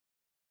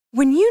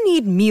When you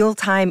need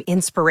mealtime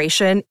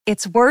inspiration,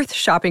 it's worth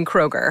shopping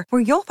Kroger,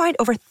 where you'll find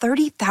over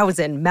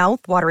 30,000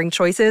 mouth-watering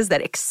choices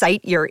that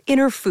excite your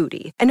inner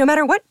foodie. And no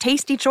matter what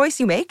tasty choice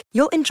you make,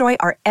 you'll enjoy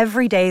our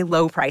everyday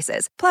low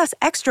prices, plus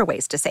extra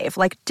ways to save,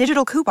 like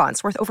digital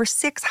coupons worth over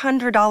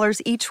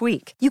 $600 each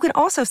week. You can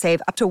also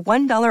save up to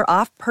 $1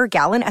 off per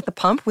gallon at the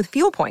pump with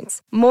fuel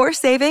points. More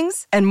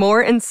savings and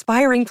more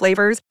inspiring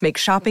flavors make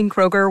shopping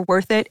Kroger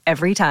worth it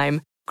every time.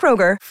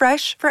 Kroger,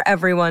 fresh for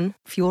everyone.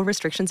 Fuel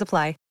restrictions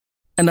apply.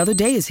 Another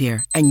day is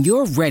here, and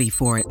you're ready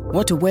for it.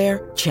 What to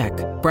wear? Check.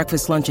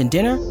 Breakfast, lunch, and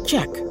dinner?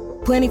 Check.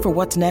 Planning for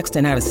what's next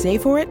and how to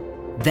save for it?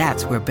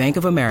 That's where Bank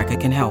of America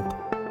can help.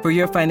 For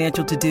your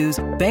financial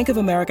to-dos, Bank of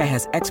America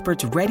has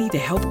experts ready to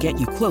help get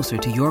you closer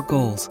to your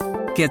goals.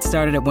 Get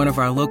started at one of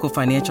our local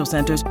financial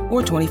centers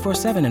or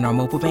 24/7 in our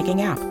mobile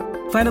banking app.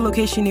 Find a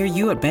location near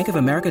you at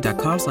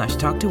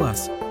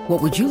bankofamerica.com/talktous.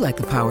 What would you like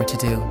the power to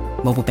do?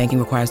 Mobile banking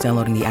requires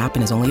downloading the app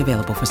and is only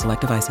available for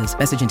select devices.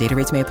 Message and data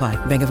rates may apply.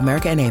 Bank of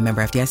America N.A.,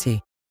 member FDIC.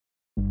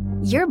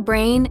 Your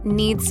brain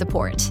needs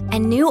support,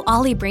 and new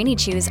Ollie Brainy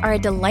Chews are a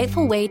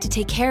delightful way to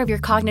take care of your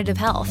cognitive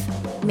health.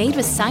 Made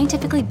with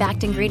scientifically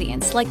backed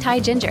ingredients like Thai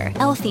ginger,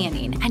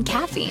 L-theanine, and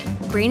caffeine,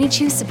 Brainy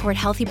Chews support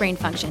healthy brain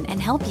function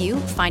and help you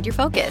find your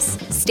focus,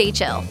 stay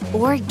chill,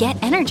 or get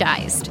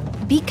energized.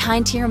 Be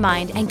kind to your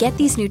mind and get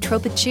these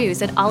nootropic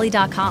chews at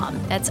ollie.com.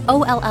 That's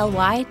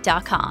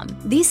OLLY.com.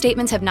 These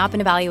statements have not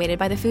been evaluated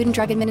by the Food and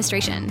Drug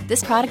Administration.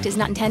 This product is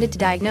not intended to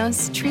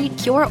diagnose, treat,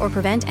 cure, or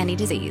prevent any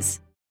disease.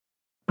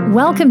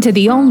 Welcome to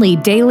the only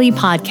daily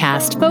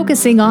podcast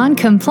focusing on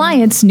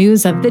compliance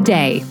news of the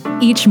day.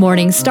 Each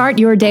morning, start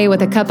your day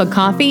with a cup of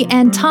coffee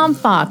and Tom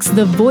Fox,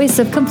 the voice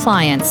of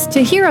compliance,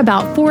 to hear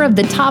about 4 of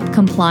the top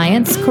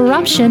compliance,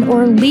 corruption,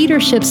 or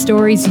leadership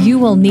stories you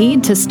will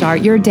need to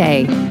start your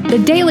day. The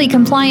Daily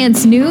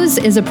Compliance News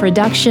is a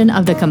production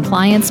of the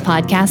Compliance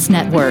Podcast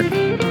Network.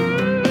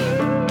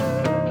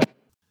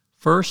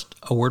 First,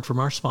 a word from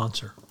our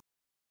sponsor.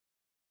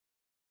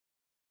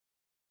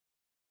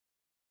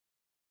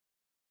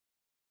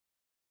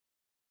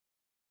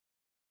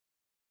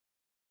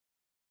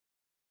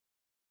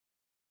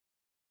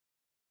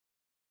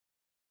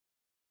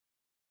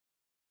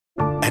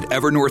 At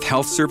Evernorth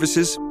Health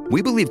Services,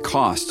 we believe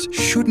costs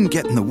shouldn't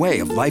get in the way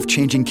of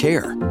life-changing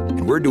care,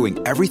 and we're doing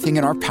everything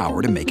in our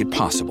power to make it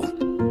possible.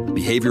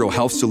 Behavioral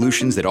health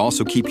solutions that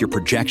also keep your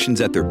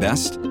projections at their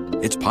best?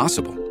 It's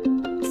possible.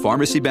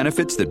 Pharmacy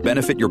benefits that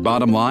benefit your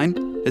bottom line?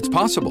 It's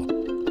possible.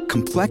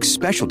 Complex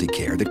specialty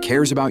care that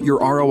cares about your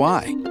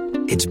ROI?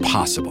 It's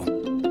possible.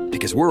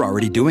 Because we're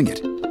already doing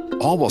it.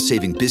 All while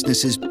saving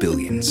businesses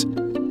billions.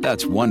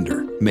 That's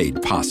Wonder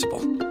made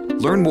possible.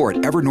 Learn more at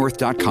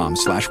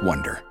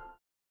evernorth.com/wonder.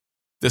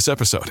 This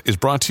episode is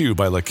brought to you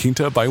by La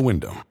Quinta by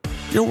Wyndham.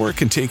 Your work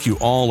can take you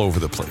all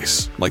over the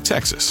place, like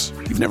Texas.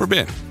 You've never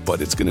been,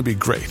 but it's going to be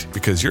great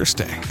because you're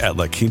staying at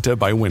La Quinta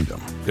by Wyndham.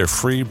 Their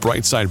free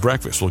Bright Side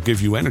breakfast will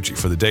give you energy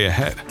for the day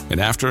ahead. And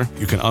after,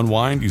 you can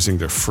unwind using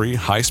their free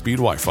high-speed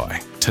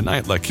Wi-Fi.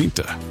 Tonight, La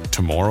Quinta.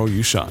 Tomorrow,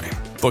 you shine.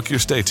 Book your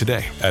stay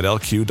today at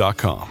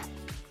lq.com.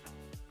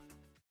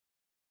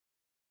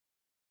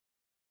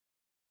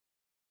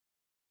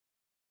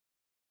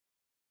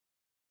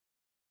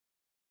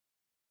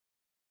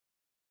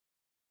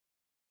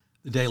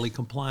 The Daily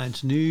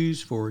Compliance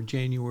News for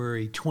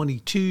January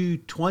 22,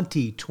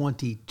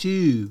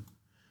 2022,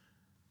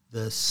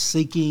 the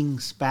Seeking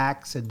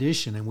SPACs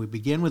edition. And we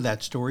begin with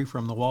that story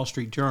from the Wall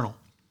Street Journal.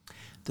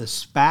 The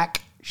SPAC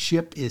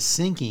ship is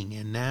sinking,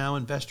 and now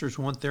investors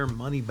want their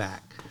money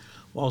back.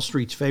 Wall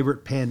Street's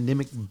favorite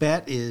pandemic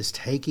bet is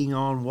taking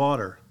on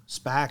water.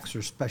 SPACs,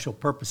 or special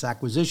purpose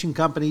acquisition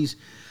companies,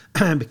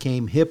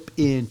 became hip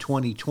in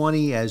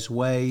 2020 as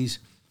ways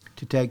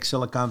to take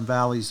Silicon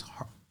Valley's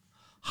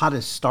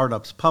hottest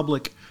startups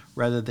public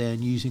rather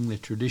than using the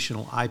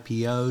traditional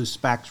IPOs.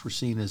 SPACs were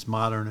seen as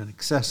modern and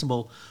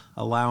accessible,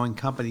 allowing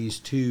companies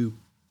to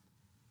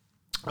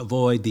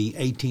avoid the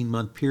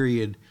 18-month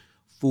period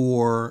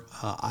for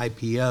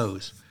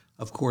IPOs.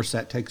 Of course,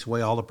 that takes away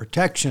all the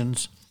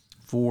protections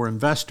for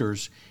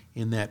investors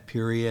in that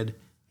period,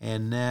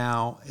 and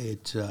now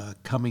it's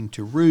coming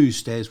to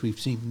roost as we've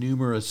seen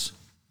numerous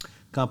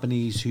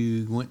companies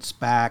who went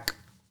SPAC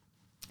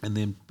and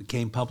then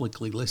became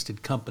publicly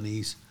listed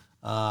companies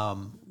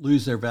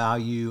lose their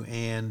value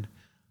and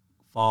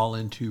fall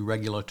into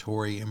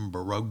regulatory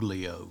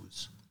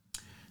imbroglios.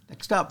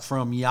 Next up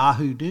from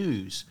YaHoo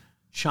News,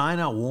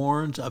 China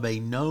warns of a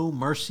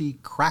no-mercy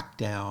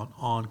crackdown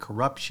on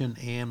corruption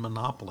and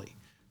monopoly.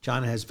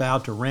 China has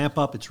vowed to ramp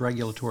up its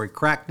regulatory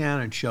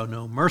crackdown and show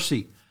no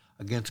mercy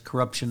against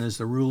corruption as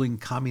the ruling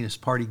Communist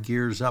Party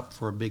gears up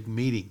for a big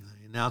meeting.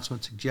 The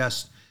announcement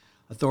suggests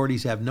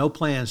authorities have no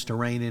plans to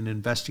rein in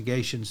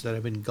investigations that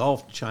have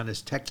engulfed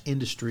China's tech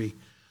industry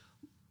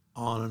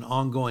on an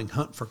ongoing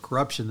hunt for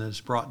corruption that has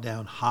brought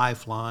down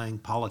high-flying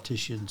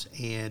politicians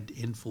and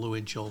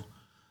influential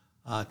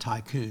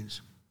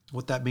tycoons.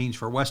 What that means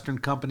for Western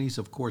companies,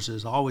 of course,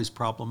 is always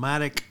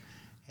problematic,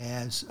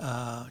 as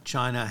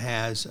China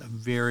has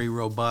very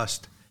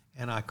robust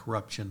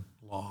anti-corruption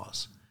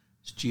laws.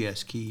 as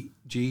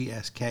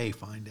GSK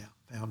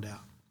found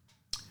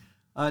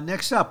out.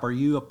 Next up, are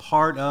you a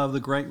part of the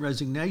Great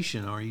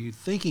Resignation? Are you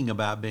thinking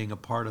about being a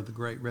part of the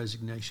Great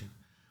Resignation?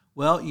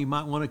 Well, you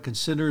might want to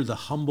consider the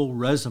humble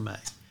resume.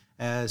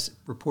 As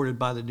reported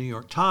by the New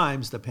York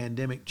Times, the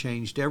pandemic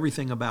changed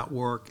everything about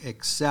work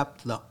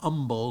except the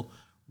humble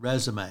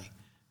resume.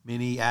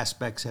 Many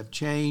aspects have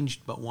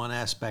changed, but one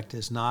aspect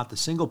has not. The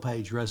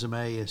single-page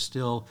resume is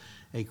still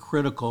a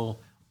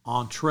critical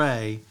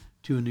entree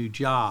to a new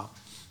job.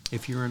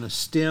 If you're in a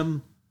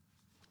STEM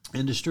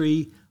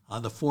industry,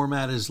 the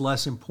format is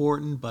less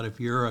important, but if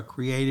you're a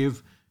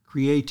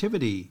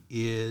creativity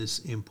is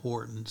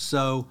important.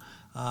 So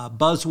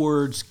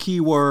buzzwords,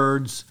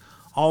 keywords,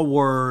 all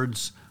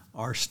words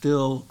are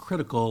still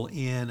critical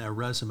in a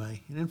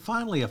resume. And then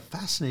finally, a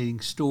fascinating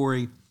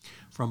story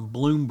from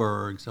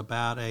Bloomberg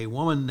about a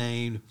woman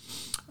named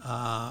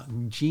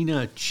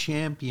Gina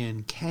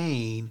Champion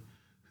Kane,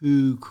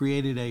 who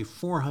created a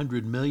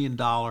 $400 million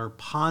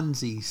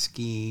Ponzi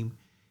scheme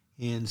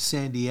in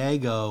San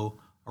Diego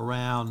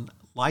around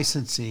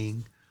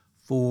licensing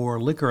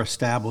for liquor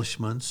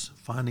establishments,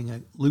 finding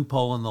a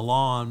loophole in the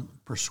law and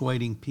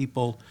persuading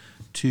people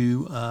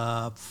to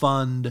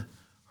fund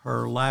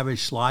her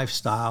lavish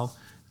lifestyle.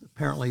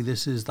 Apparently,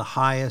 this is the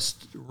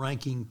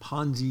highest-ranking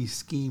Ponzi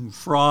scheme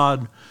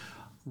fraud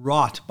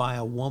wrought by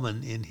a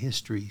woman in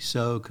history.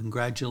 So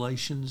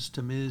congratulations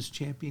to Ms.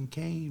 Champion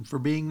Kane for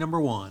being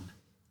number one.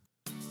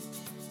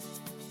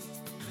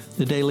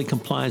 The Daily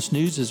Compliance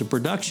News is a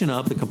production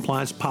of the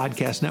Compliance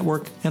Podcast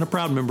Network and a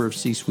proud member of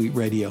C-Suite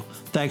Radio.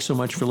 Thanks so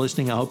much for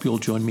listening. I hope you'll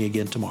join me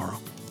again tomorrow.